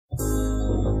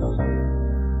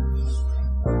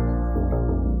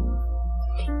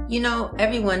You know,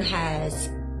 everyone has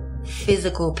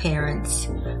physical parents.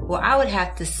 Well, I would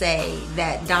have to say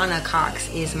that Donna Cox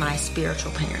is my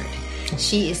spiritual parent.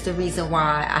 She is the reason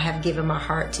why I have given my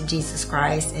heart to Jesus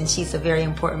Christ, and she's a very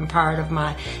important part of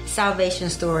my salvation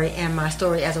story and my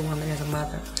story as a woman, as a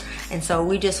mother. And so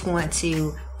we just want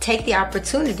to take the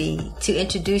opportunity to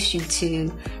introduce you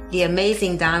to the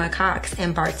amazing Donna Cox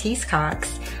and Bartees Cox,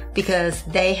 because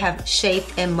they have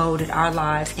shaped and molded our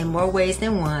lives in more ways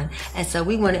than one. And so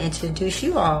we want to introduce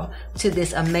you all to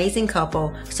this amazing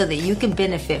couple so that you can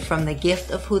benefit from the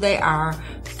gift of who they are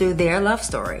through their love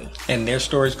story. And their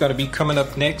story is going to be coming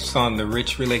up next on the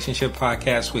Rich Relationship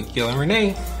Podcast with Gil and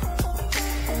Renee.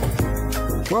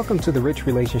 Welcome to the Rich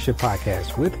Relationship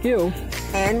Podcast with Gil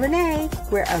and Renee,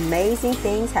 where amazing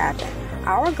things happen.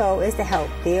 Our goal is to help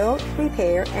build,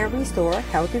 repair, and restore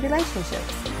healthy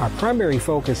relationships. Our primary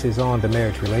focus is on the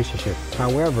marriage relationship.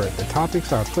 However, the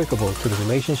topics are applicable to the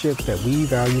relationships that we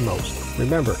value most.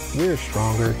 Remember, we're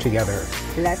stronger together.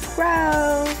 Let's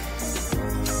grow.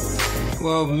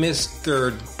 Well,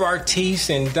 Mr. Bartees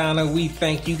and Donna, we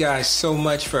thank you guys so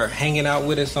much for hanging out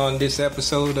with us on this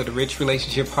episode of the Rich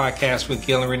Relationship Podcast with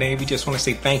Gil and Renee. We just want to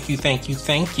say thank you, thank you,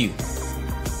 thank you.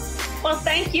 Well,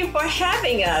 thank you for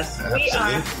having us. Absolutely. We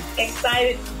are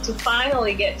excited to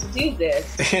finally get to do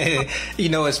this. You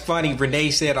know, it's funny. Renee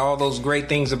said all those great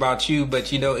things about you,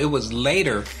 but, you know, it was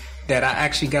later that I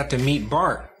actually got to meet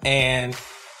Bart. And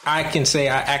I can say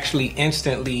I actually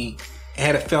instantly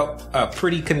felt a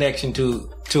pretty connection to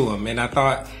him. And I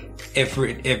thought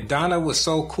if Donna was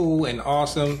so cool and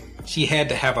awesome, she had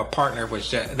to have a partner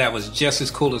that was just as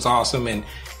cool as awesome.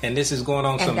 And this is going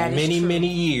on some many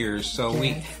years. So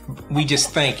yes. we just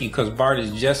thank you, because Bart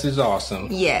is just as awesome.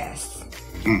 Yes.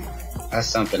 That's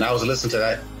something. I was listening to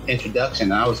that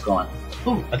introduction and I was going,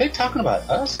 ooh, are they talking about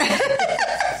us?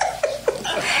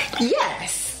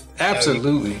 Yes.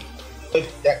 Absolutely.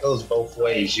 That goes both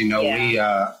ways. You know, we,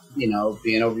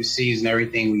 being overseas and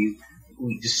everything,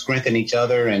 we just strengthen each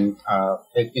other. And,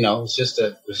 it's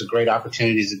a great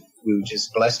opportunity. We were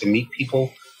just blessed to meet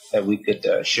people that we could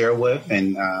share with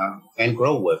and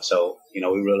grow with. So, we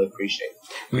really appreciate it.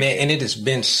 Man, and it has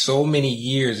been so many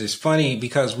years. It's funny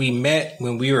because we met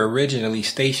when we were originally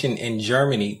stationed in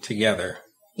Germany together.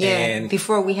 Yeah, and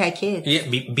before we had kids. Yeah,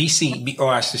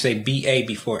 I should say BA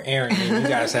before Aaron. And you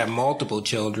guys have multiple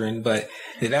children, but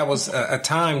that was a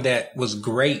time that was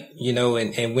great,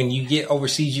 and when you get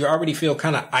overseas, you already feel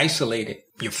kind of isolated.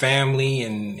 Your family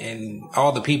and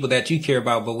all the people that you care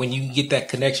about. But when you get that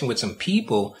connection with some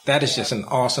people, that is just an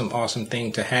awesome, awesome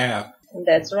thing to have.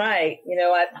 That's right.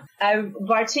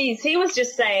 Bartees, he was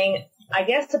just saying, I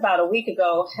guess about a week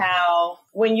ago, how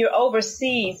when you're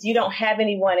overseas, you don't have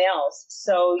anyone else.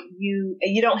 So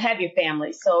you don't have your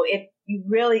family. So if you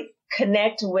really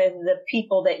connect with the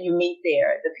people that you meet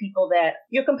there, the people that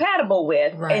you're compatible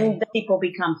with, right. And the people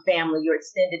become family, your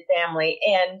extended family.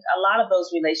 And a lot of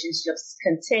those relationships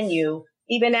continue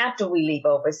even after we leave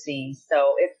overseas.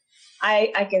 So if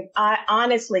I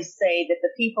honestly say that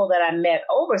the people that I met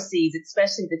overseas,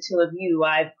 especially the two of you,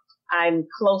 I'm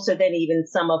closer than even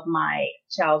some of my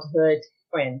childhood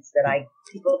friends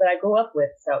people that I grew up with.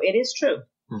 So it is true.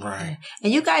 Right.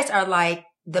 And you guys are like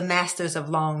the masters of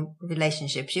long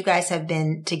relationships. You guys have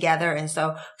been together. And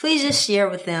so please just share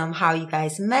with them how you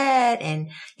guys met and,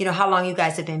 how long you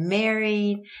guys have been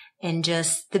married and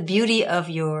just the beauty of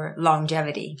your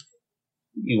longevity.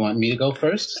 You want me to go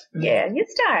first? Yeah, you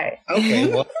start.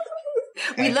 Okay. Well,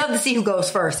 we love to see who goes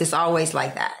first. It's always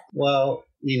like that. Well,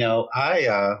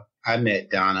 I met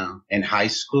Donna in high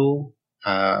school.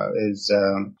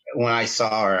 When I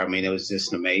saw her, it was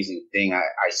just an amazing thing.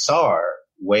 I saw her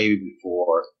way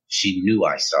before she knew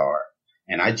I saw her.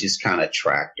 And I just kind of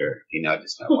tracked her,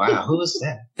 just went, wow, who is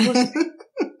that?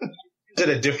 At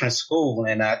a different school.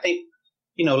 And I think,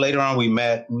 later on we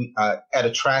met at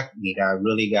a track meet. I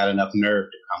really got enough nerve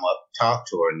to come up and talk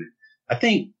to her. And I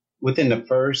think within the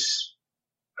first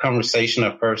conversation,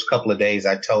 the first couple of days,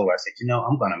 I told her, I said,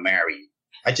 I'm going to marry you.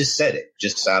 I just said it,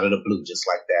 just out of the blue, just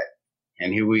like that.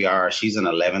 And here we are. She's in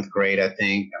 11th grade, I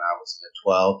think, and I was in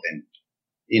the 12th. And,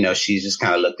 she just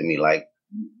kind of looked at me like,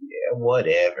 yeah,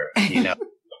 whatever,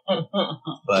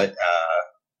 But,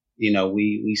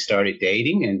 we started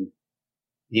dating and,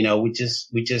 we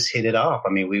just hit it off.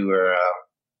 We were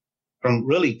from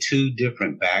really two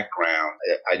different backgrounds.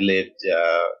 I lived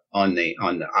on the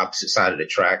opposite side of the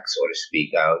track, so to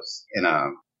speak. I was in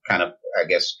a kind of, I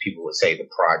guess people would say, the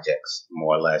projects,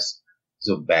 more or less.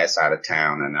 It was a bad side of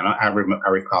town. And I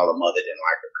recall a mother didn't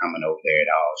like her coming over there at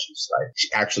all. She was like,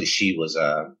 she was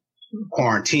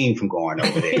quarantined from going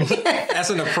over there. That's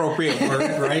an appropriate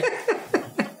word, right?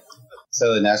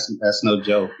 So that's no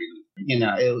joke. You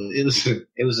know,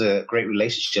 it was a great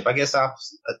relationship. I guess a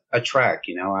track.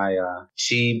 You know,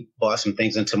 she brought some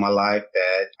things into my life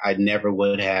that I never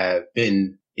would have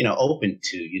been, you know, open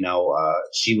to. You know,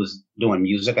 she was doing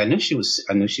music. I knew she was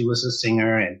a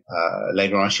singer, and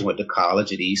later on she went to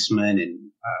college at Eastman, and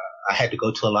I had to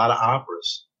go to a lot of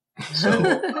operas. So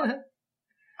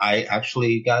I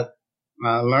actually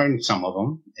learned some of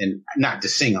them, and not to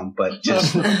sing them, but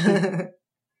just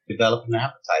develop an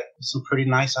appetite for some pretty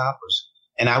nice operas.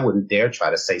 And I wouldn't dare try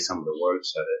to say some of the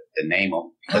words or to name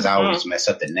them, because I always mess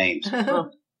up the names.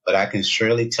 But I can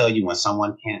surely tell you when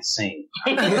someone can't sing.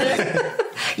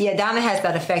 Yeah, Donna has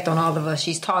that effect on all of us.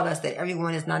 She's taught us that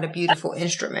everyone is not a beautiful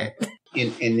instrument.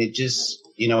 And it just,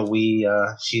 you know, we've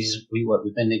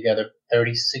been together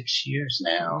 36 years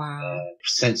now. Wow.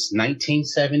 Since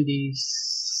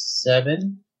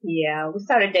 1977. Yeah, we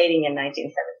started dating in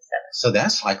 1977. So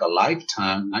that's like a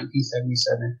lifetime,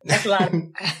 1977. That's a lot.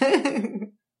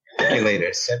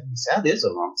 Later, 77 is a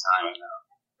long time.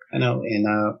 I know,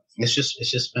 and it's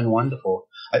just been wonderful.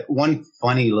 One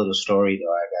funny little story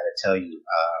though, I got to tell you.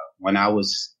 When I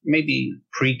was maybe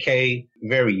pre-K,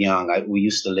 very young, we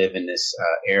used to live in this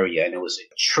area, and it was a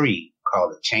tree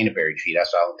called a chainaberry tree.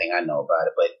 That's the only thing I know about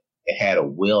it. But it had a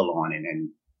wheel on it, and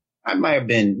I may have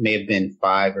been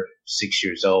 5 or 6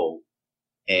 years old.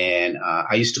 And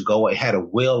I used to go. It had a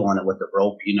wheel on it with a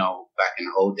rope. You know, back in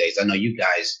the old days. I know y'all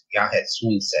had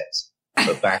swing sets,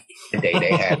 but back in the day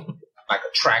they had like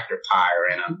a tractor tire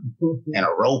and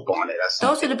a rope on it.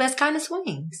 Those are the best kind of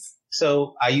swings.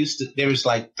 So there was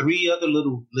like 3 other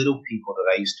little people that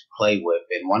I used to play with,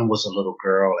 and one was a little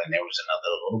girl, and there was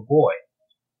another little boy.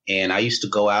 And I used to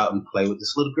go out and play with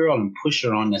this little girl and push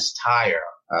her on this tire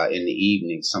in the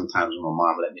evening. Sometimes when my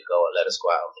mom let me go and let us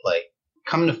go out and play.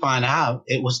 Come to find out,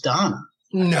 it was Donna.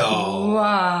 No.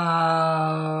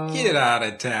 Wow. Get out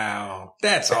of town.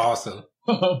 That's awesome.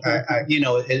 You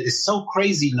know, it's so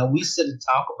crazy. You know, we sit and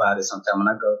talk about it sometime, and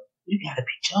I go, "You gotta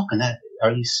be joking.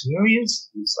 Are you serious?"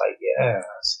 And it's like, yeah.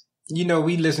 You know,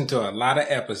 we listened to a lot of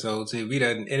episodes, and we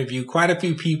done interviewed quite a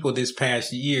few people this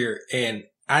past year, and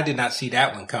I did not see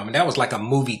that one coming. That was like a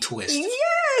movie twist.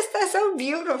 Yes, that's so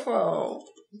beautiful.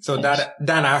 So,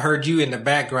 Donna, I heard you in the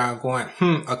background going,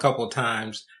 a couple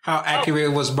times. How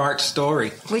accurate was Bart's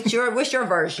story? What's your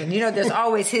version? You know, there's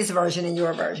always his version and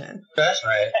your version. That's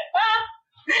right.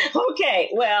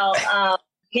 Okay, well,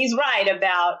 he's right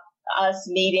about us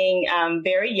meeting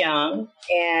very young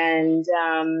and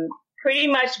pretty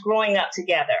much growing up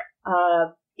together.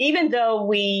 Even though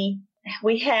we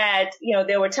had, you know,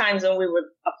 there were times when we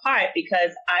were apart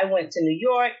because I went to New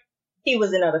York, he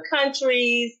was in other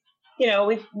countries. You know,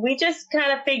 we just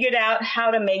kind of figured out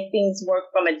how to make things work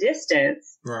from a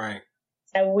distance. Right.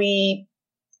 And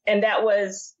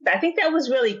I think that was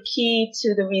really key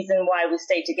to the reason why we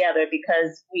stayed together,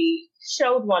 because we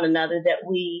showed one another that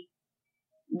we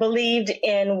believed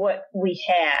in what we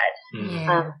had.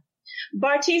 Yeah.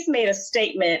 Bartees made a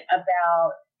statement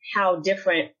about how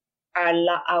different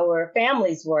our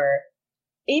families were.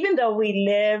 Even though we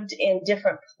lived in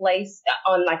different places,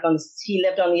 he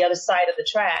lived on the other side of the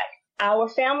track. Our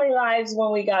family lives,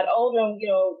 when we got older, you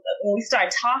know, when we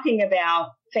started talking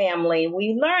about family,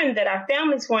 we learned that our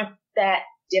families weren't that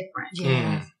different.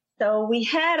 Yeah. So we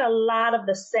had a lot of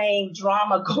the same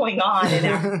drama going on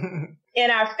in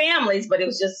our families, but it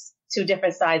was just 2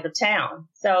 different sides of town.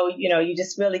 So, you know, you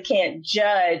just really can't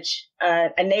judge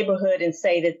a neighborhood and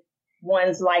say that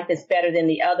one's life is better than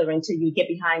the other until you get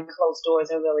behind closed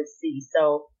doors and really see.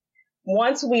 So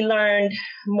once we learned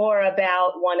more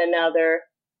about one another,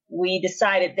 we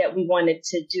decided that we wanted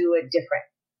to do it different.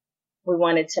 We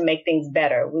wanted to make things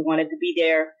better. We wanted to be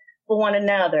there for one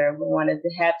another. We wanted to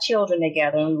have children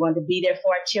together, and we wanted to be there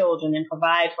for our children and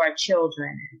provide for our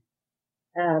children.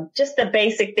 Just the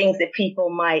basic things that people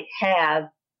might have.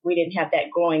 We didn't have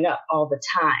that growing up all the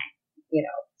time, you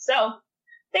know. So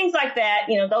things like that,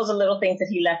 you know, those are little things that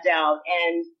he left out.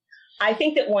 And I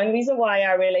think that one reason why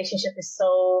our relationship is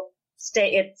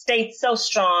it stayed so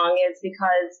strong is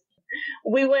because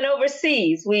we went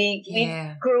overseas. We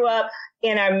grew up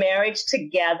in our marriage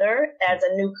together as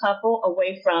a new couple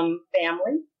away from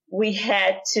family. We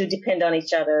had to depend on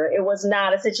each other. It was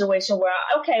not a situation where,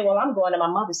 okay, well, I'm going to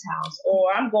my mother's house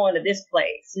or I'm going to this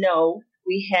place. No,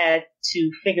 we had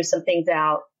to figure some things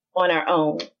out on our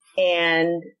own.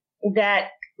 And that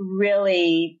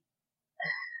really,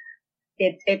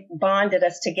 it bonded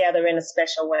us together in a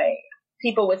special way.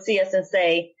 People would see us and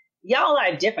say, y'all are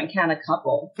a different kind of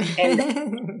couple. And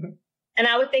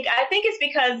I think it's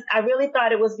because I really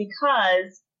thought it was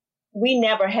because we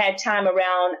never had time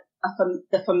around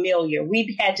the familiar.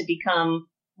 We had to become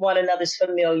one another's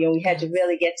familiar. We had to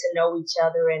really get to know each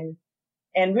other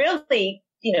and really,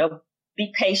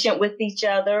 be patient with each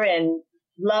other. And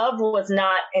love was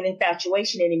not an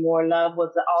infatuation anymore. Love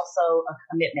was also a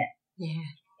commitment. Yeah.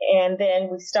 And then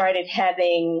we started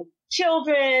having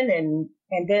children and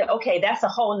then, okay, that's a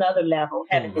whole nother level,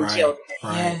 having the children.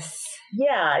 Right. Yes.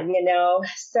 Yeah,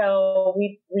 so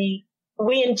we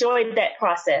enjoyed that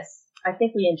process. I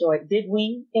think we enjoyed. Did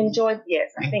we enjoy?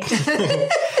 Yes, I think.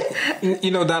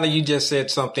 Donna, you just said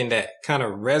something that kind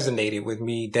of resonated with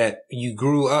me, that you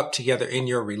grew up together in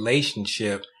your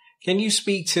relationship. Can you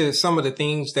speak to some of the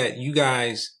things that you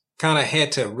guys kind of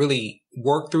had to really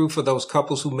work through for those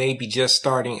couples who may be just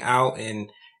starting out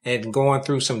and going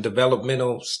through some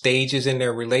developmental stages in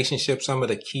their relationship? Some of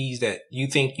the keys that you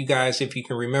think you guys, if you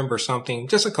can remember something,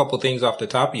 just a couple things off the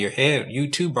top of your head, you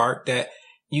too, Bart, that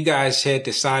you guys had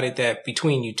decided that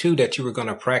between you two that you were going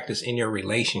to practice in your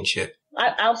relationship.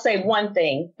 I'll say one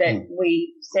thing that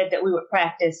we said that we would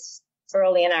practice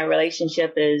early in our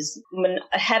relationship is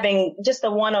having just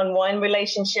a one-on-one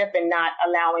relationship and not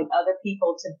allowing other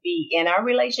people to be in our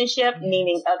relationship,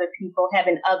 meaning other people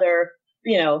having other,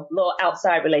 little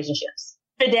outside relationships.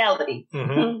 Fidelity.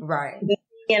 Mm-hmm. Right.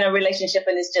 In a relationship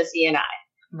and it's just he and I.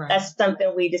 Right. That's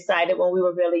something we decided when we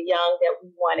were really young that we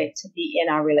wanted to be in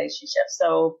our relationship.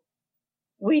 So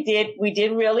we did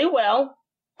really well.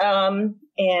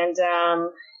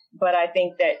 But I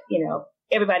think that,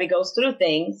 everybody goes through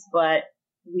things, but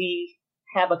we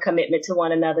have a commitment to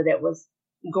one another that was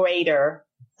greater.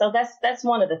 So that's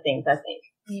one of the things I think.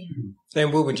 Yeah.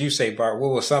 And what would you say, Bart?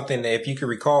 What was something that, if you could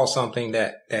recall something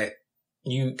that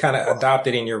you kind of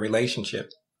adopted in your relationship?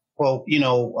 Well,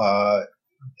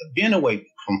 being away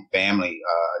from family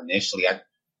initially, I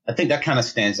think that kind of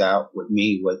stands out with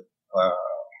me with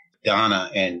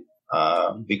Donna, and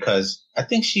because I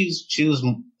think she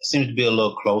seems to be a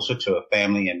little closer to her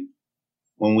family. And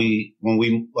when we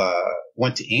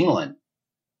went to England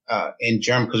in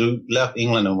Germany, because we left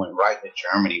England and went right to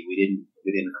Germany, we didn't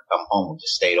come home. We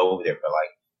just stayed over there for like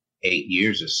 8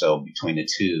 years or so between the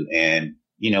two. And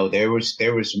there was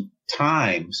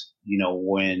times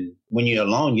when you're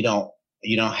alone, you don't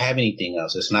have anything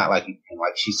else. It's not like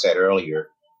she said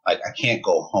earlier, like I can't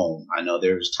go home. I know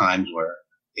there's times where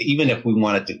even if we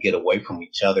wanted to get away from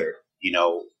each other,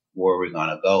 where we're going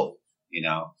to go,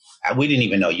 we didn't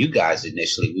even know you guys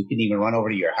initially. We couldn't even run over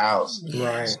to your house.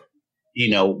 Right.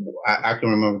 I can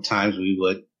remember times we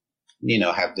would,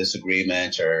 have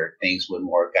disagreements or things wouldn't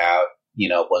work out,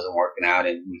 it wasn't working out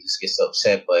and we just get so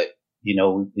upset, but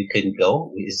we couldn't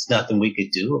go. It's nothing we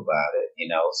could do about it,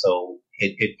 so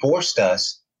it forced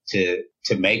us to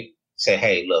say,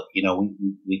 hey, look,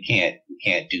 we can't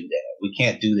do that. We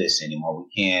can't do this anymore. We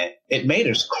can't. It made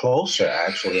us closer,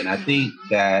 actually. And I think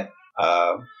that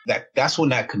that's when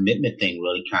that commitment thing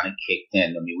really kind of kicked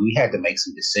in. I mean, we had to make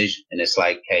some decisions, and it's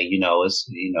like, hey, it's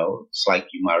like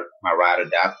you my ride or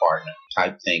die partner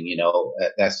type thing.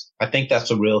 I think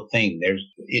that's a real thing.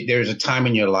 There's a time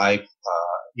in your life,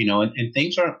 and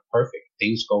things aren't perfect.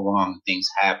 Things go wrong, things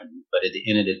happen. But at the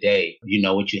end of the day, you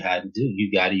know what you had to do. You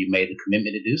made a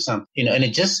commitment to do something, and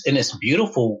it's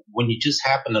beautiful when you just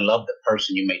happen to love the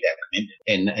person you made that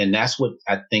commitment. And that's what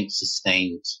I think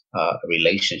sustains a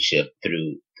relationship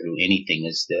through anything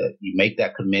is that you make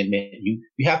that commitment. You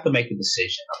have to make a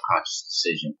decision, a conscious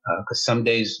decision. Cause some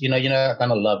days, you're not going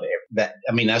to love it.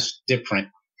 That's different.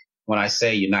 When I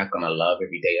say you're not going to love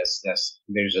every day,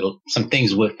 there's some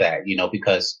things with that,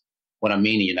 because what I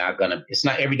mean, it's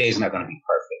not every day is not going to be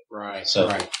perfect. Right. So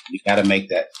you got to make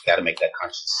that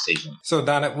conscious decision. So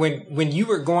Donna, when you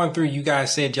were going through, you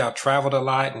guys said y'all traveled a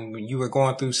lot, and when you were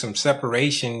going through some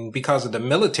separation because of the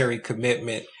military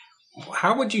commitment,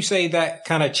 how would you say that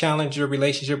kind of challenged your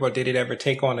relationship, or did it ever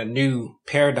take on a new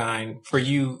paradigm for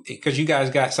you? Because you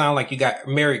guys sound like you got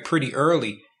married pretty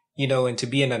early, and to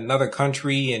be in another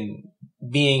country and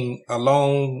being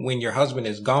alone when your husband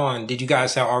is gone. Did you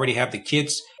guys already have the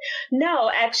kids?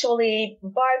 No, actually,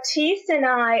 Bartees and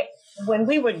I, when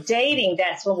we were dating,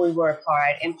 that's when we were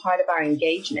apart and part of our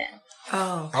engagement.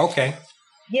 Oh. Okay.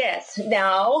 Yes.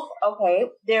 Now, okay,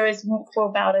 there is for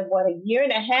about a year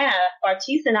and a half,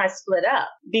 Bartees and I split up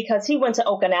because he went to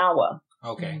Okinawa.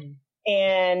 Okay.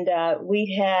 And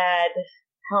we had,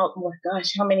 how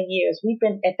many years?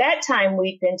 At that time,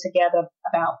 we'd been together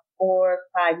about 4 or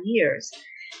 5 years.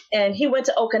 And he went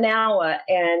to Okinawa,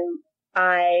 and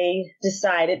I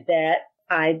decided that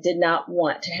I did not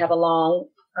want to have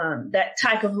that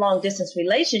type of long distance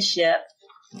relationship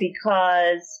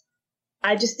because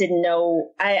I just didn't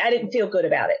know, I didn't feel good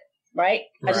about it, right?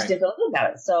 I just didn't feel good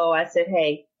about it. So I said,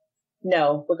 hey,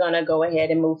 no, we're going to go ahead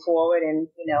and move forward. And,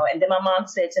 and then my mom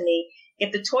said to me,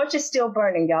 if the torch is still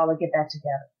burning, y'all will get back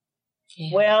together.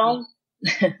 Yeah. Well,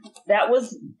 that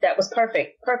was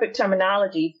perfect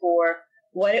terminology for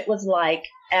what it was like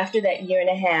after that year and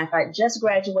a half. I just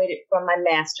graduated from my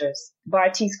master's.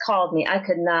 Bartees called me. I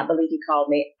could not believe he called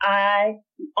me.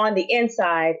 On the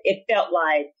inside, it felt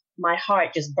like my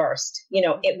heart just burst,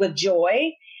 it with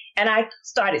joy. And I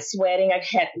started sweating. I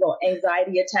had a little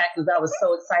anxiety attack because I was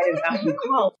so excited about you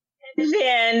calling. And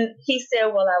then he said,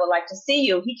 well, I would like to see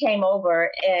you. He came over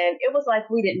and it was like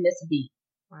we didn't miss a beat.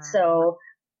 Wow. So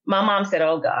my mom said,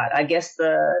 oh God, I guess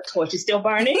the torch is still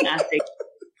burning. I said,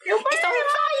 it's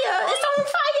on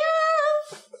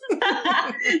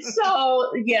fire.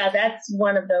 So yeah, that's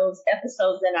one of those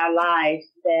episodes in our life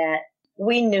that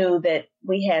we knew that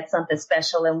we had something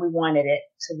special and we wanted it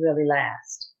to really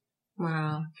last.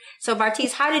 Wow. So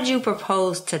Bartees, how did you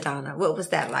propose to Donna? What was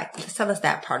that like? Tell us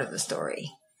that part of the story.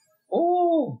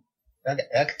 Oh, I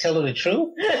could tell her the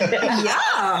truth.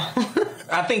 Yeah.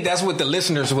 I think that's what the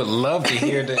listeners would love to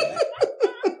hear.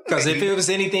 Because if it was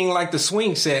anything like the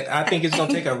swing set, I think it's going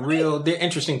to take a real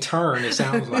interesting turn, it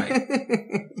sounds like. Really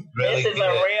this is good.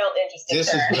 A real interesting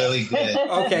This turn. is really good.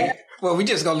 Okay. Well, we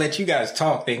just going to let you guys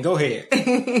talk then. Go ahead.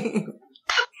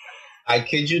 I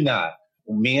kid you not.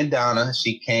 Me and Donna,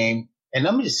 she came. And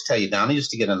let me just tell you, Donna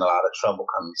used to get in a lot of trouble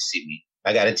coming to see me.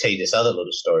 I got to tell you this other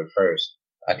little story first.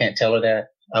 I can't tell her that?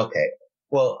 Okay.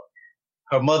 Well,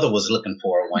 her mother was looking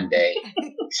for her one day.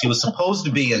 She was supposed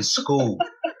to be in school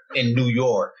in New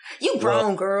York. You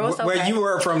grown girls. Okay. Where you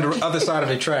were from the other side of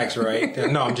the tracks, right?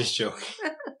 No, I'm just joking.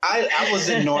 I was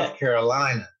in North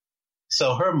Carolina.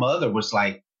 So her mother was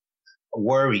like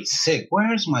worried, sick.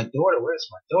 Where's my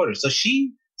daughter? So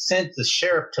she sent the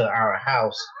sheriff to our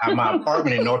house, my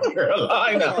apartment in North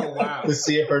Carolina, to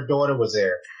see if her daughter was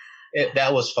there.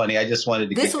 That was funny. I just wanted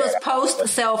to This was post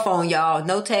cell phone, y'all.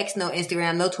 No text, no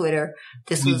Instagram, no Twitter.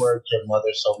 We worked your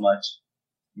mother so much.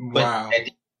 But wow. At the end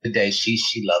of the day, she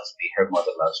loves me. Her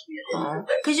mother loves me. At the end of the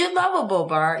day. Because you're lovable,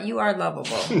 Bart. You are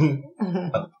lovable.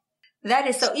 That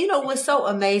is so, what's so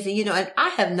amazing, and I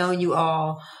have known you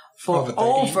all for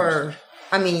over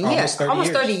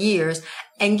almost 30 years.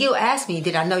 And Gil asked me,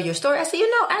 did I know your story? I said,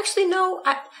 actually, no,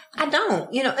 I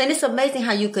don't, and it's amazing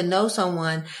how you can know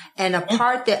someone and a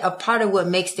part of what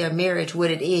makes their marriage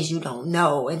what it is, you don't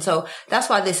know. And so that's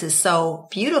why this is so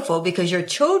beautiful, because your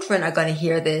children are going to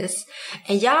hear this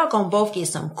and y'all going to both get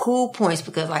some cool points,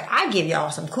 because like I give y'all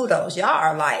some kudos. Y'all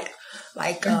are like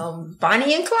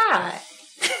Bonnie and Clyde.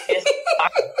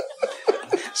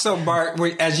 So Bart,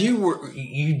 as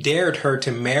you dared her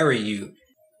to marry you,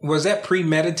 was that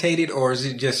premeditated, or is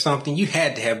it just something you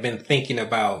had to have been thinking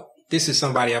about? This is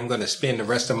somebody I'm going to spend the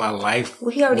rest of my life.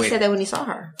 Well, he already said that when he saw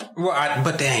her. Well,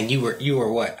 but dang, you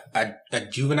were what? A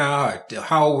juvenile?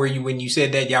 How old were you when you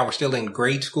said that? Y'all were still in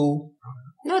grade school?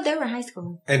 No, they were in high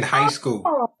school. In high school.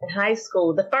 Oh, in high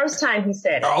school. The first time he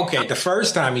said it. Okay, the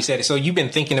first time he said it. So you've been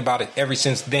thinking about it ever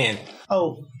since then.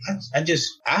 Oh, I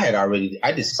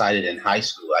decided in high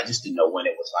school. I just didn't know when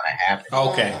it was going to happen.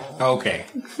 Okay.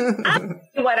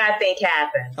 What I think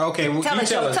happened. Okay, well, tell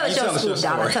us your scoop,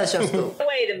 Donna. Tell us your scoop.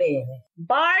 Wait a minute.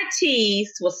 Bartees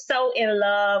was so in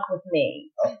love with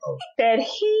me that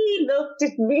he looked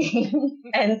at me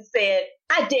and said,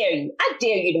 I dare you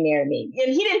to marry me.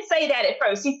 And he didn't say that at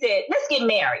first. He said, let's get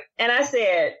married. And I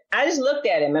just looked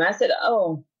at him and I said,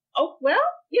 oh, well,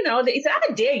 he said,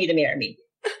 I dare you to marry me.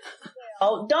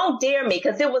 Oh, don't dare me.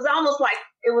 Because it was almost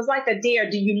like a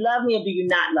dare. Do you love me or do you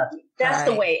not love me? That's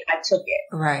the way I took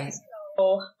it. Right.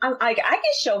 So I can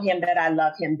show him that I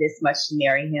love him this much to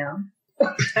marry him.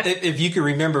 If you can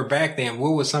remember back then,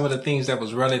 what were some of the things that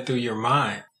was running through your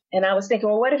mind? And I was thinking,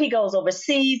 well, what if he goes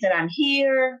overseas and I'm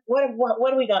here? What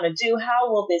are we going to do?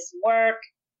 How will this work?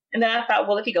 And then I thought,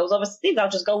 well, if he goes overseas, I'll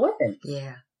just go with him.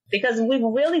 Yeah. Because we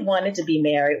really wanted to be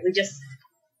married. We just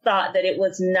thought that it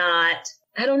was not,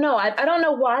 I don't know. I don't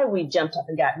know why we jumped up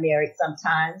and got married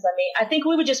sometimes. I mean, I think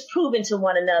we were just proving to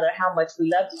one another how much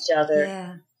we loved each other.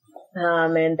 Yeah.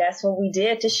 And that's what we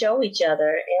did to show each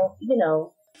other.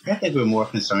 And, I think we're more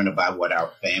concerned about what our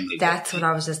family. That's what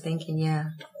I was just thinking. Yeah.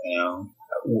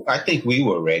 I think we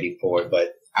were ready for it,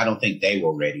 but I don't think they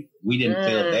were ready. We didn't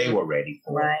feel they were ready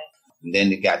for it. And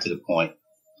then it got to the point,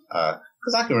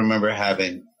 because I can remember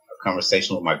having a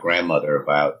conversation with my grandmother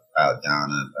about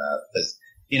Donna, because,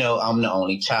 I'm the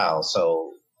only child.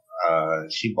 So,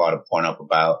 she brought a point up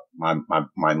about my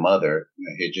mother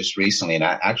here just recently. And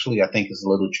I think it's a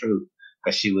little true,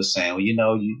 because she was saying, well,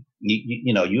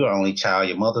 you're only child,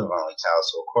 your mother's the only child.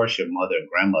 So of course your mother and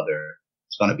grandmother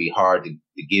it's going to be hard to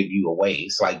give you away.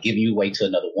 It's like giving you away to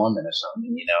another woman or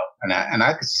something, you know? And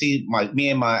I could see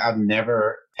I've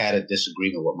never had a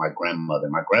disagreement with my grandmother.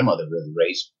 My grandmother really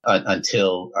raised me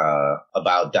until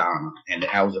about Donna. And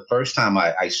that was the first time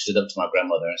I stood up to my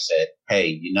grandmother and said,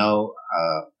 hey, you know,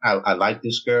 I like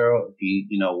this girl. If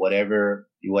you know, whatever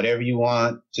you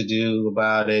want to do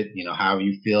about it, you know, however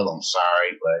you feel, I'm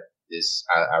sorry, but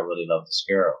I really love this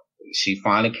girl. She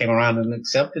finally came around and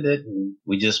accepted it, and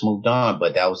we just moved on.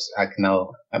 But that was,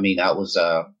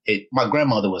 my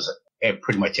grandmother was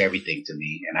pretty much everything to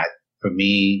me. And for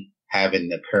me, having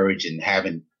the courage and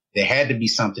there had to be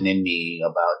something in me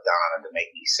about Donna to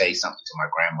make me say something to my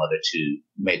grandmother to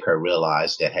make her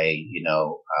realize that, hey, you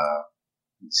know,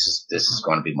 this is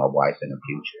going to be my wife in the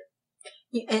future.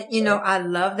 And, you know, I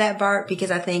love that, Bart,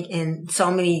 because I think in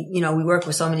so many, you know, we work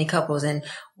with so many couples, and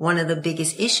one of the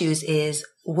biggest issues is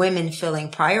women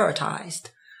feeling prioritized.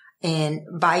 And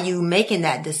by you making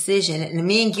that decision, and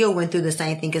me and Gil went through the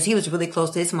same thing because he was really close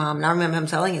to his mom. And I remember him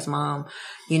telling his mom,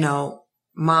 you know,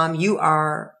 Mom, you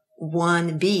are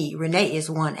 1B. Renee is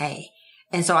 1A.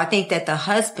 And so I think that the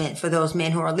husband, for those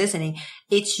men who are listening,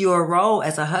 it's your role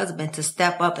as a husband to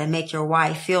step up and make your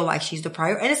wife feel like she's the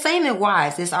priority. And the same in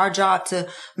wives. It's our job to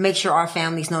make sure our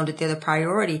families know that they're the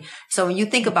priority. So when you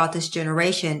think about this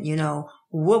generation, you know,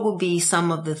 what would be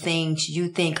some of the things you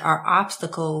think are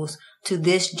obstacles to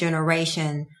this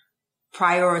generation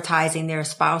prioritizing their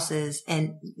spouses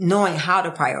and knowing how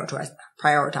to prioritize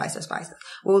their spouses?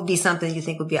 What would be something you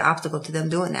think would be an obstacle to them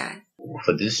doing that?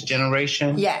 For this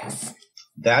generation? Yes.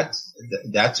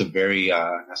 That's a very,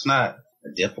 that's not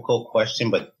a difficult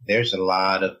question, but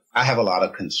I have a lot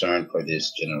of concern for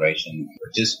this generation,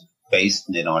 just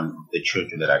basing it on the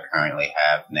children that I currently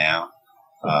have now.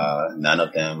 None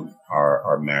of them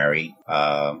are married.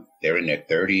 They're in their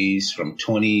 30s, from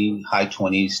high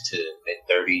 20s to mid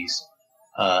 30s.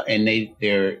 And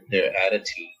their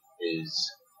attitude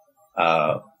is,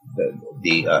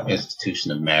 the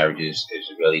institution of marriage is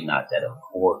really not that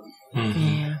important.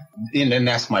 Mm-hmm. And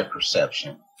that's my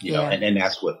perception, you know, and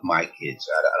that's with my kids.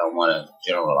 I don't want to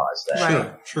generalize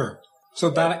that. Sure. So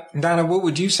Donna, what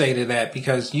would you say to that?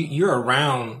 Because you're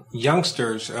around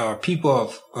youngsters,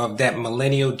 people of that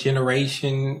millennial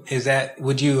generation.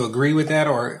 Would you agree with that,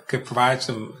 or could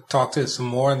talk to some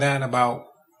more of that about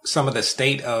some of the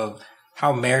state of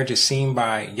how marriage is seen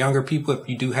by younger people, if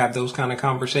you do have those kind of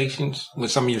conversations with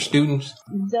some of your students?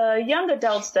 The young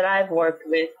adults that I've worked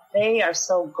with, they are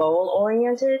so goal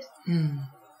oriented.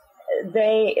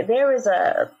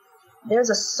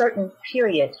 There's a certain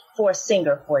period for a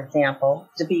singer, for example,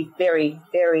 to be very,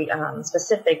 very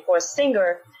specific. For a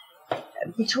singer,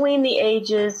 between the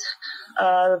ages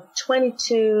of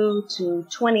 22 to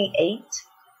 28,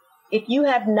 if you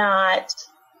have not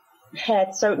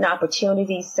had certain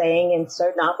opportunities, saying in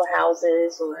certain opera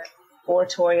houses or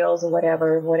oratorios or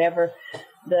whatever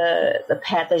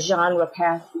the genre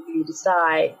path you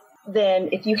decide, then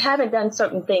if you haven't done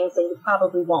certain things, then you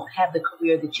probably won't have the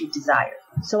career that you desire.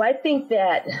 So I think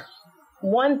that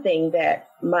one thing that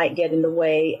might get in the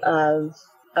way of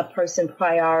a person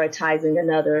prioritizing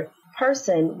another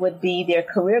person would be their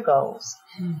career goals.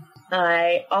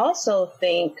 I also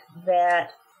think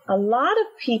that a lot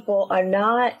of people are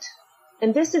not,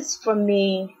 and this is for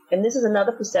me, and this is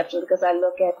another perception because I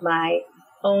look at my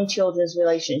own children's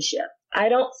relationship. I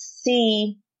don't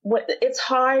see it's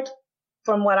hard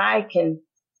from what I can,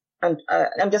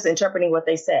 I'm just interpreting what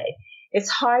they say. It's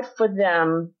hard for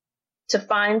them to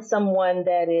find someone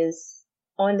that is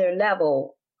on their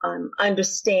level,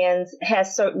 understands, has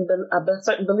a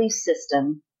certain belief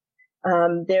system.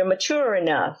 They're mature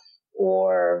enough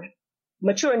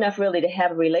really to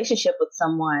have a relationship with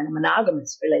someone, a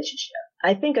monogamous relationship.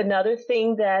 I think another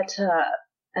thing that,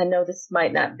 I know this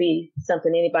might not be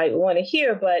something anybody would want to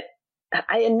hear, but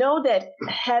I know that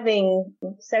having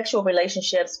sexual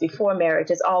relationships before marriage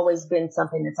has always been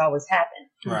something that's always happened.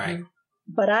 Right.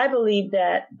 But I believe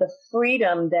that the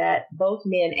freedom that both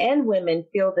men and women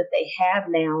feel that they have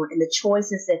now and the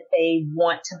choices that they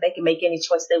want to make any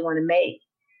choice they want to make,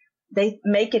 they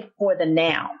make it for the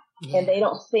now. Yeah. And they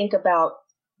don't think about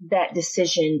that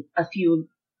decision a few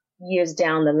years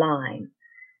down the line.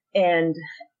 And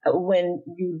when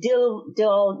you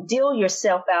deal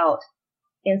yourself out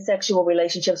in sexual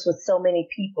relationships with so many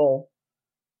people,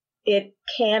 it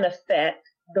can affect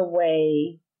the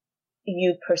way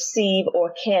you perceive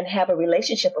or can have a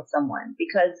relationship with someone,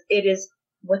 because it is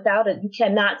without it, you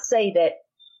cannot say that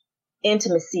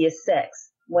intimacy is sex.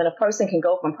 When a person can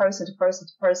go from person to person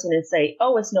to person and say,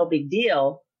 oh, it's no big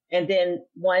deal. And then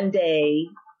one day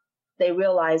they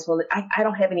realize, well, I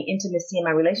don't have any intimacy in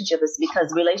my relationship. It's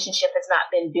because relationship has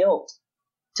not been built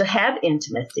to have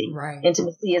intimacy. Right.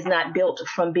 Intimacy is not built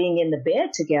from being in the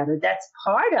bed together. That's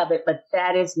part of it, but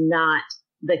that is not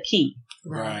the key.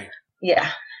 Right. Yeah.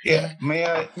 Yeah. May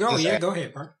I? Oh, just yeah. add, Go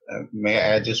ahead, Bart. may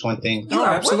I add just one thing? You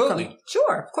are absolutely. welcome.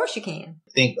 Sure, of course you can.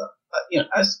 I think,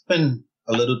 I spend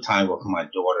a little time with my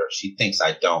daughter. She thinks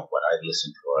I don't, but I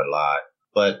listen to her a lot.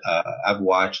 But I've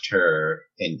watched her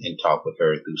and talked with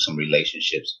her through some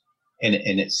relationships. And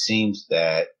it seems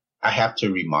that I have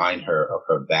to remind her of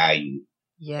her value.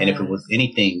 Yes. And if it was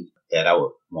anything that I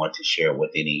would want to share with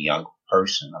any young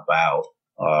person about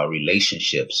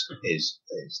relationships is,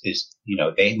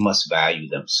 they must value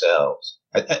themselves.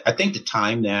 I think the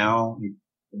time now,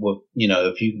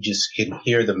 if you just can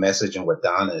hear the message and what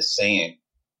Donna is saying,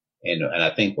 and I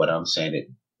think what I'm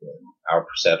saying, our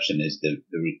perception is the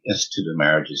Institute of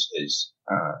Marriage is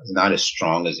not as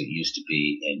strong as it used to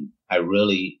be. And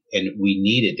we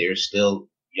need it. There's still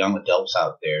young adults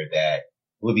out there that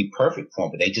would be perfect for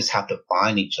them, but they just have to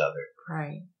find each other.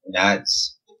 Right. And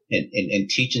that's, and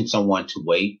teaching someone to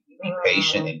wait, be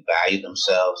patient and value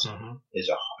themselves is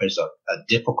a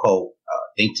difficult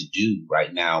thing to do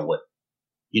right now with,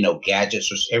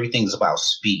 gadgets or everything's about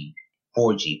speed.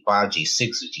 4G, 5G,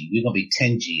 6G, we're going to be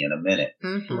 10G in a minute,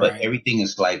 but everything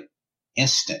is like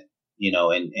instant,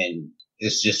 and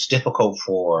it's just difficult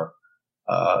for,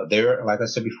 like I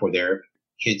said before, there are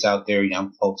kids out there,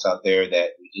 young folks out there that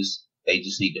they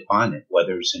just need to find it,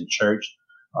 whether it's in church,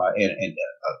 in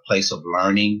a place of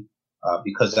learning,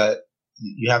 because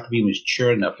you have to be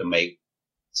mature enough to make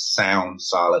sound,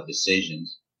 solid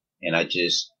decisions. And I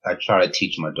try to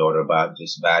teach my daughter about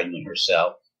just valuing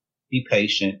herself, be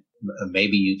patient.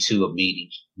 Maybe you two will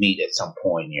meet at some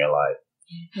point in your life.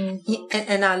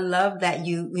 And I love that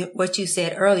what you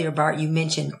said earlier, Bart, you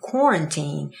mentioned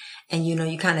quarantine and,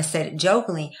 you kind of said it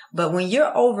jokingly, but when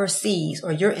you're overseas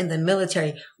or you're in the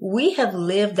military, we have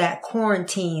lived that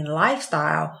quarantine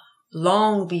lifestyle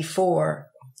long before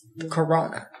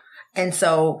Corona. And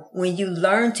so when you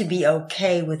learn to be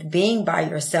okay with being by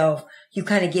yourself, you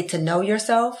kind of get to know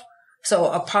yourself.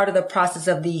 So a part of the process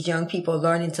of these young people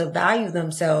learning to value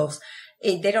themselves,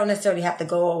 they don't necessarily have to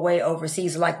go away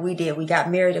overseas like we did. We got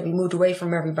married and we moved away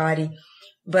from everybody.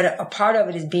 But a part of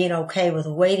it is being okay with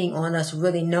waiting on us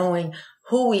really knowing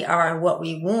who we are and what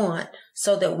we want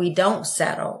so that we don't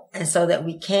settle and so that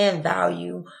we can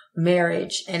value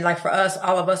marriage. And like for us,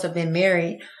 all of us have been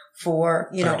married for,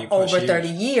 over 30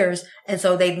 years. And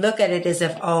so they look at it as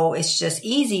if, it's just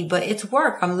easy, but it's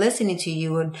work. I'm listening to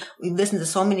you and we listen to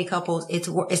so many couples. It's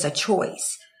a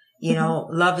choice.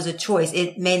 Love is a choice.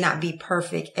 It may not be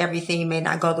perfect. Everything may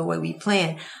not go the way we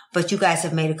plan, but you guys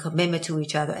have made a commitment to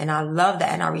each other. And I love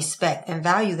that and I respect and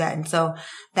value that. And so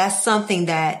that's something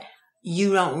that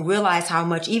you don't realize how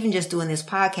much, even just doing this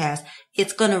podcast,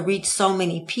 it's going to reach so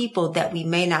many people that we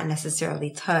may not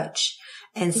necessarily touch.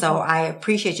 And so I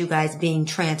appreciate you guys being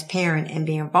transparent and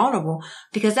being vulnerable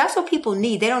because that's what people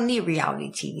need. They don't need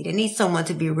reality TV. They need someone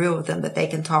to be real with them that they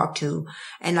can talk to.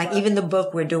 And like even the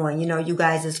book we're doing, you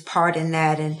guys is part in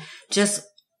that and just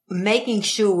making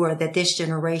sure that this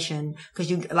generation,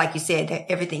 because like you said, that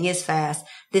everything is fast.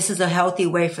 This is a healthy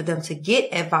way for them to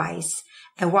get advice.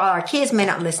 And while our kids may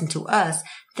not listen to us,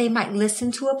 they might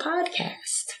listen to a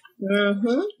podcast.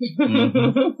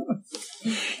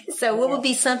 So what would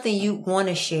be something you want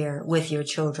to share with your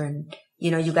children?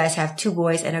 You guys have 2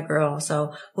 boys and a girl.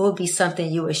 So what would be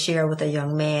something you would share with a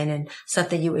young man and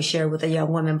something you would share with a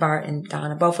young woman, Bart and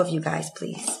Donna? Both of you guys,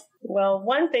 please. Well,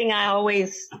 one thing I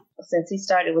always, since he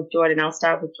started with Jordan, I'll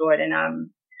start with Jordan.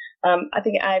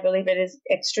 I believe it is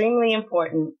extremely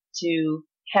important to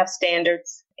have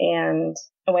standards and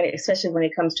especially when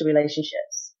it comes to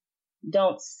relationships.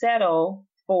 Don't settle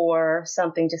for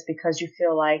something just because you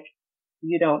feel like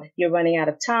you're running out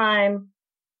of time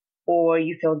or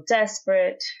you feel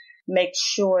desperate. Make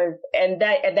sure, and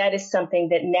that is something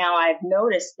that now I've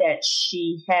noticed that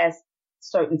she has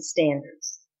certain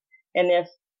standards.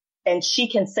 And she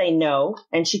can say no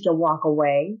and she can walk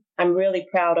away. I'm really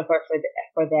proud of her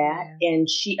for that. Yeah. And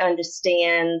she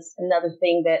understands another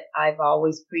thing that I've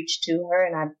always preached to her.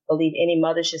 And I believe any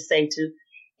mother should say to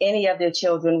any of their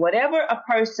children, whatever a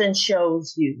person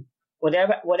shows you,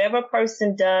 whatever a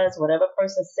person does, whatever a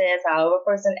person says, however a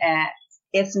person acts,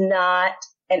 it's not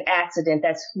an accident.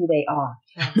 That's who they are.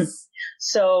 Yes.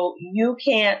 So you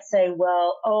can't say,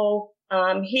 well,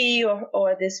 he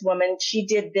or this woman, she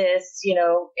did this,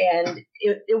 and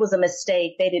it was a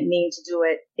mistake. They didn't mean to do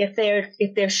it.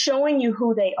 If they're showing you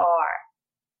who they are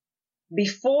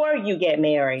before you get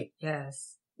married,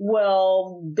 yes,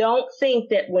 Well, don't think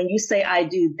that when you say I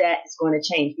do, that is going to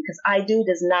change, because I do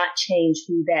does not change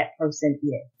who that person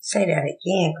is. Say that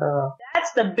again, girl.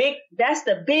 That's the big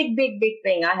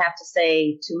thing I have to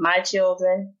say to my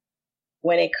children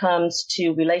when it comes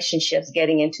to relationships,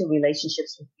 getting into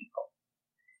relationships with people.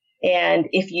 And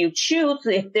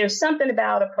if there's something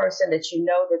about a person that you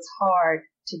know that's hard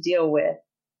to deal with,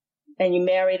 and you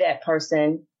marry that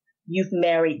person, you've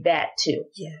married that too.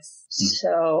 Yes.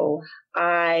 So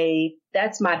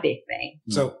that's my big thing.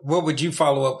 So what would you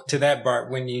follow up to that, Bart,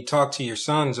 when you talk to your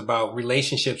sons about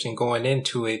relationships and going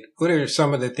into it? What are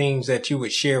some of the things that you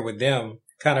would share with them,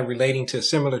 kind of relating to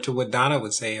similar to what Donna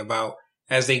would say about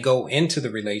as they go into the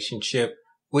relationship,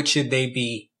 what should they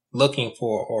be looking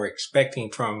for or expecting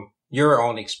from your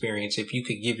own experience? If you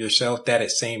could give yourself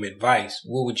that same advice,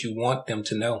 what would you want them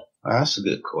to know? That's a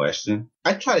good question.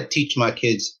 I try to teach my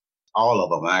kids, all of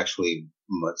them actually,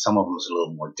 some of them is a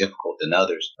little more difficult than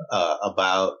others,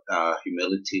 about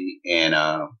humility and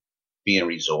being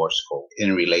resourceful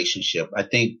in a relationship. I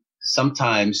think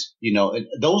sometimes,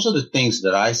 those are the things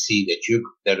that I see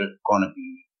that are going to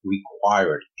be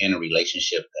required in a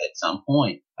relationship at some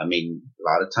point. I mean, a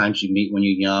lot of times you meet when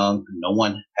you're young, no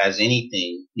one has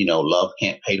anything, love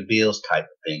can't pay the bills type of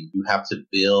thing. You have to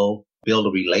build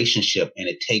a relationship, and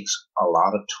it takes a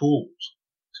lot of tools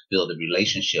to build a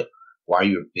relationship. While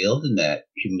you're building that,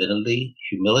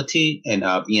 humility and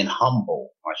being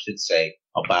humble, I should say,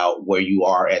 about where you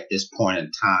are at this point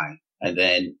in time, and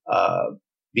then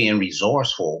being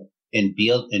resourceful in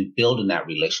building that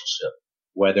relationship.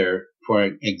 Whether, for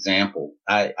example,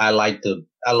 I like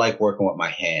working with my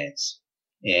hands,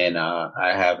 and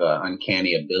I have an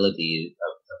uncanny ability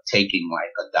of taking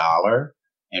like $1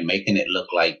 and making it look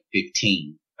like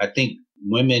 15. I think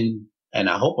women, and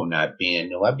I hope I'm not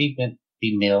being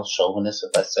female chauvinist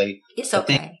if I say it's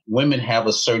okay. I think women have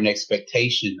a certain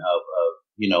expectation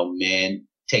of men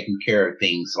taking care of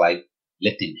things like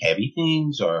lifting heavy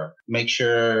things or make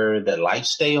sure the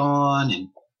lights stay on and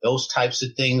those types of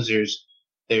things.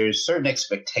 There's certain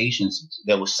expectations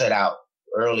that were set out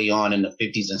early on in the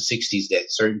 50s and 60s, that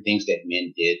certain things that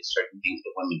men did, certain things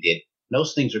that women did.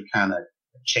 Those things are kind of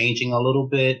changing a little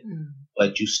bit,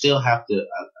 but you still have to,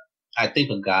 I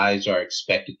think guys are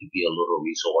expected to be a little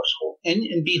resourceful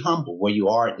and be humble where you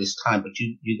are at this time, but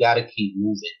you got to keep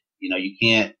moving. You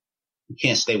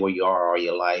can't stay where you are all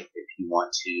your life if you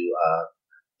want to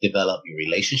develop your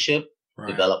relationship, right.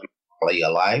 Develop your quality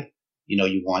of life.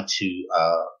 You want to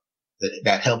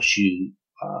that helps you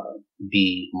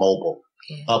be mobile,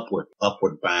 upward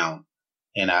bound,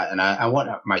 and I want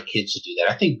my kids to do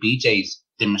that. I think BJ's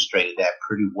demonstrated that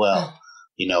pretty well.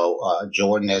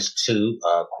 Jordan has too.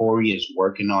 Corey is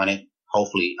working on it.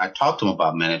 Hopefully, I talked to him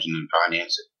about managing and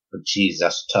finances, but geez,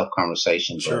 that's a tough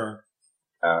conversation. Sure.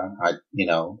 But,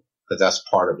 because that's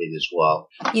part of it as well.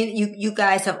 You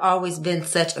guys have always been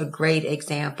such a great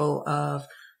example of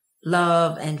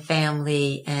love and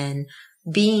family and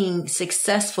being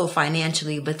successful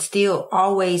financially, but still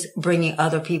always bringing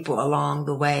other people along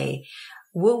the way.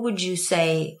 What would you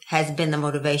say has been the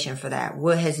motivation for that?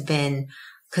 What has been,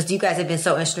 because you guys have been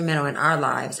so instrumental in our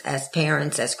lives as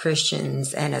parents, as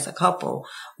Christians, and as a couple.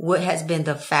 What has been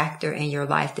the factor in your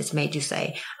life that's made you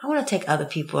say, I want to take other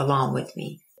people along with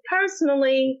me?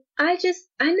 Personally, I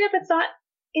never thought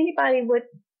anybody would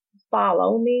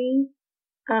follow me.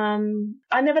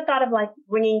 I never thought of like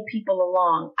bringing people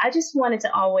along. I just wanted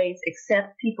to always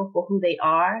accept people for who they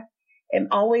are and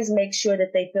always make sure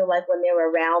that they feel like when they're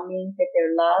around me, that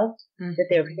they're loved, that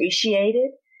they're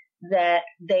appreciated, that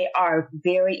they are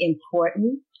very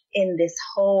important in this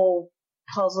whole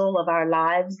puzzle of our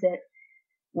lives, that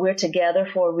we're together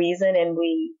for a reason. And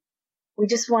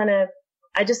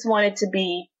I just wanted to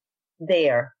be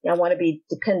there. I want to be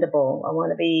dependable. I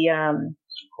want to be,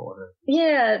 supportive.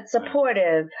 Yeah,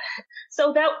 supportive.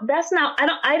 So that's not,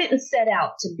 I didn't set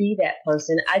out to be that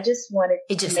person. I just wanted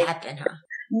it just happened, huh?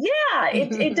 Yeah, it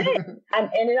did. And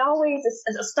it always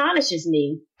astonishes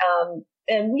me.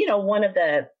 And one of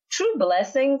the true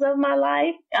blessings of my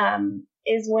life,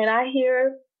 is when I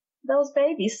hear those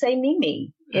babies say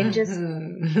Mimi. It just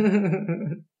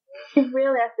really,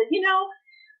 I said,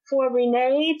 for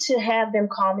Renee to have them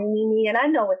call me Mimi, and I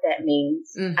know what that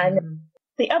means. I know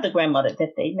the other grandmother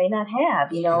that they may not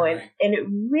have, right. and it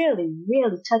really,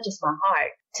 really touches my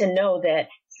heart to know that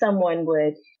someone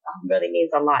would really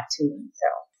means a lot to me. So.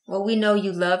 Well, we know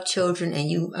you love children, and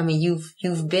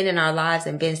you've been in our lives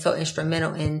and been so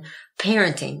instrumental in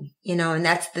parenting, and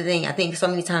that's the thing. I think so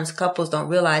many times couples don't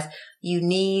realize You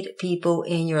need people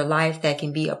in your life that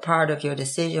can be a part of your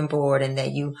decision board and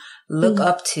that you look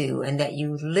up to and that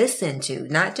you listen to.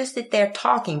 Not just that they're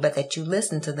talking, but that you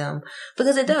listen to them,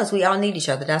 because it does. We all need each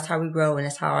other. That's how we grow, and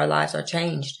that's how our lives are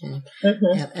changed.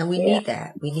 And we need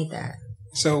that. We need that.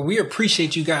 So we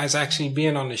appreciate you guys actually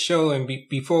being on the show. And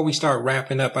before we start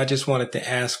wrapping up, I just wanted to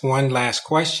ask one last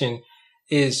question.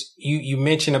 Is you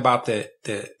mentioned about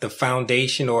the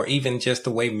foundation, or even just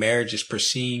the way marriage is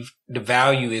perceived. The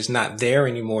value is not there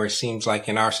anymore, it seems like,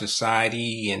 in our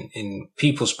society and in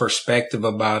people's perspective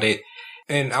about it.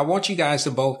 And I want you guys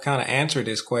to both kind of answer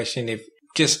this question. If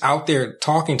just out there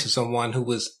talking to someone who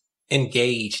was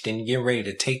engaged and getting ready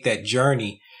to take that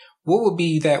journey, what would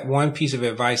be that one piece of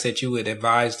advice that you would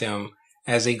advise them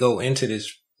as they go into this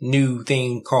new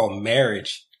thing called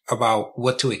marriage about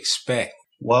what to expect?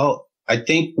 Well, I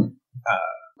think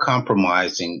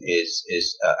compromising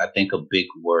is I think, a big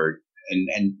word.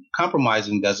 And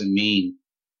compromising doesn't mean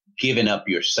giving up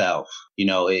yourself. You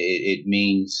know, it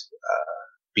means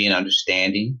being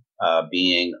understanding,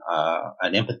 being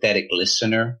an empathetic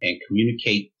listener, and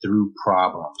communicate through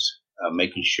problems,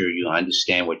 making sure you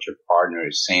understand what your partner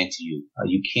is saying to you.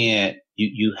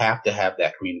 You have to have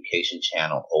that communication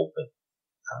channel open,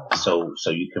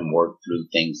 so you can work through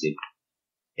things.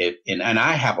 And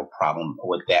I have a problem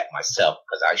with that myself,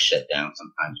 because I shut down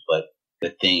sometimes. But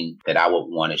the thing that I would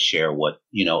want to share with,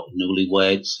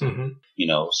 newlyweds,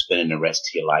 spending the rest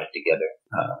of your life together.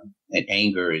 And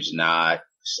anger is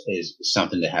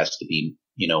something that has to be,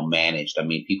 managed. I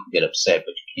mean, people get upset,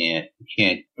 but you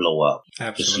can't blow up.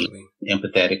 Absolutely. Just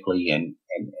empathetically and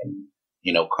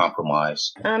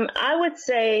compromise. I would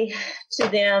say to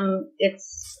them,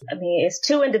 it's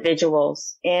two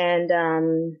individuals, and,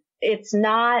 it's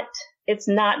not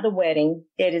the wedding.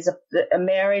 It is a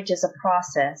marriage is a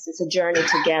process. It's a journey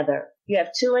together. You have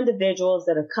two individuals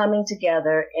that are coming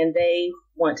together, and they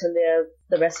want to live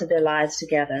the rest of their lives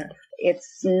together.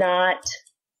 It's not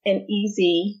an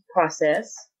easy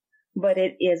process, but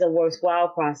it is a worthwhile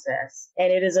process.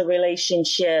 And it is a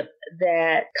relationship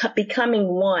that becoming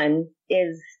one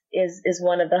is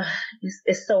one of the,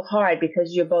 it's so hard,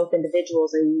 because you're both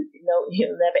individuals, and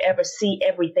you'll never ever see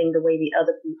everything the way the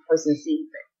other person sees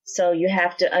it. So you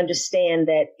have to understand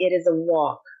that it is a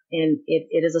walk, and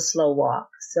it is a slow walk.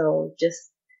 So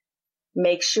just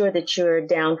make sure that you're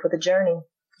down for the journey.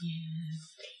 Yeah.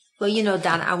 Well,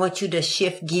 Donna, I want you to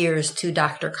shift gears to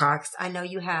Dr. Cox. I know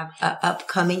you have an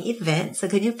upcoming event. So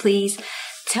could you please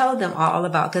tell them all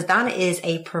about, because Donna is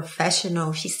a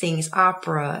professional. She sings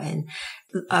opera and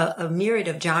a myriad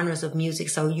of genres of music.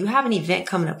 So you have an event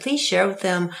coming up. Please share with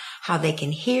them how they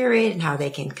can hear it and how they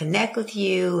can connect with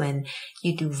you. And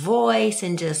you do voice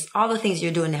and just all the things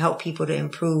you're doing to help people to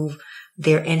improve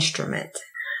their instrument.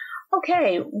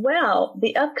 Okay. Well,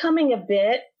 the upcoming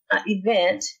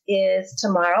event is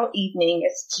tomorrow evening.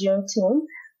 It's Juneteenth,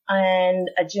 and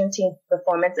a Juneteenth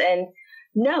performance. And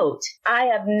note, I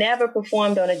have never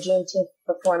performed on a Juneteenth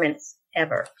performance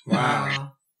ever.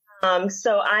 Wow.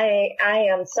 So I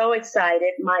am so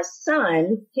excited. My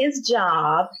son, his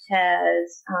job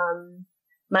has,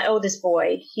 my oldest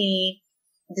boy, he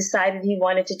decided he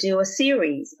wanted to do a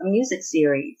music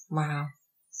series. Wow.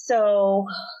 So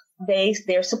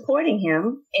they're supporting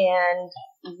him, and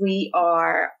we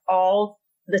are all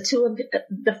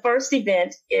the first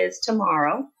event is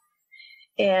tomorrow,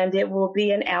 and it will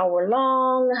be an hour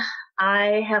long.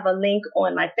 I have a link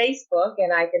on my Facebook,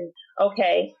 and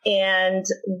and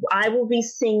I will be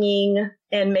singing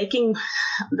and making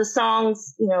the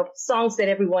songs, songs that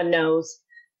everyone knows,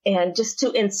 and just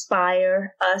to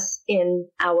inspire us in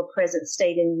our present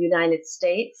state in the United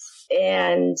States.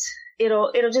 And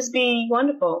it'll just be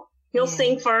wonderful. He'll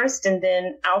sing first, and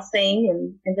then I'll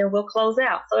sing, and then we'll close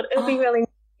out. So it'll be really,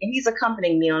 he's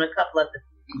accompanying me on a couple of the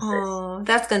pieces. Oh,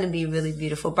 that's going to be really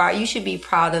beautiful. Bart, you should be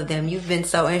proud of them. You've been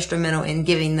so instrumental in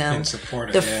giving them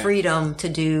the freedom to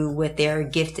do what they're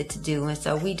gifted to do. And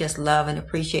so we just love and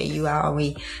appreciate you all.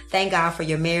 We thank God for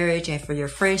your marriage and for your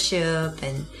friendship,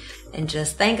 and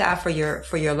just thank God for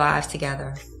your lives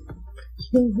together.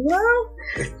 Well,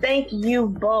 thank you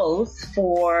both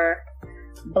for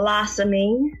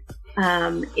blossoming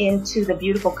into the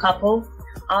beautiful couple.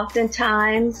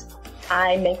 Oftentimes,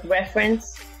 I make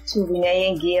reference to Renee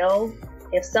and Gil.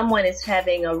 If someone is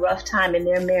having a rough time in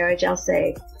their marriage, I'll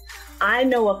say, I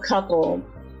know a couple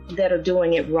that are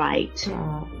doing it right.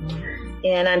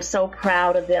 And I'm so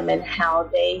proud of them and how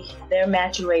their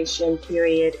maturation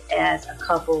period as a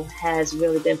couple has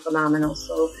really been phenomenal.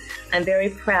 So I'm very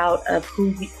proud of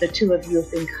who the two of you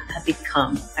have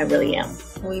become. I really am.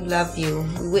 We love you.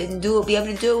 We wouldn't be able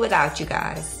to do it without you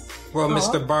guys. Well,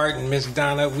 Mr. Bart and Miss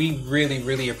Donna, we really,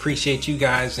 really appreciate you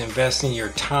guys investing your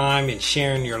time and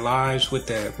sharing your lives with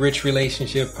the Rich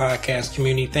Relationship Podcast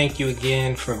community. Thank you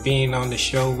again for being on the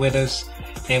show with us,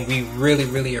 and we really,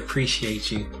 really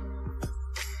appreciate you.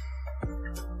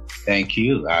 Thank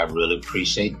you. I really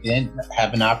appreciate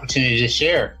having the opportunity to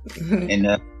share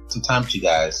and some time with you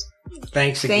guys.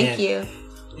 Thanks again. Thank you.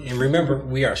 And remember,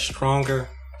 we are stronger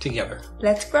together.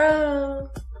 Let's grow.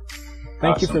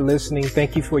 Thank you for listening.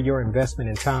 Thank you for your investment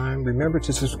in time. Remember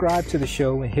to subscribe to the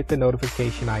show and hit the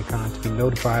notification icon to be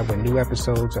notified when new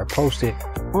episodes are posted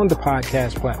on the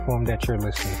podcast platform that you're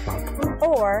listening from.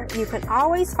 Or you can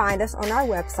always find us on our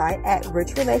website at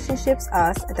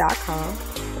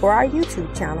richrelationshipsus.com or our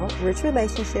YouTube channel, Rich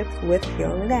Relationships with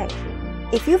Gil and Renee.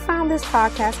 If you found this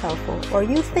podcast helpful or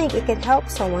you think it could help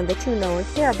someone that you know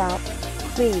and care about,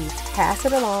 please pass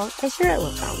it along and share it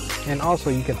with them. And also,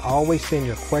 you can always send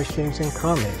your questions and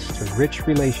comments to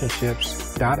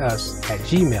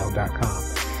richrelationships.us@gmail.com.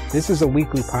 This is a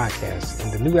weekly podcast,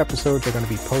 and the new episodes are going to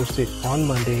be posted on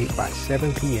Monday by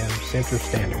 7 p.m. Central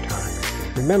Standard Time.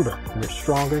 Remember, we're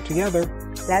stronger together.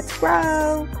 Let's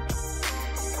grow.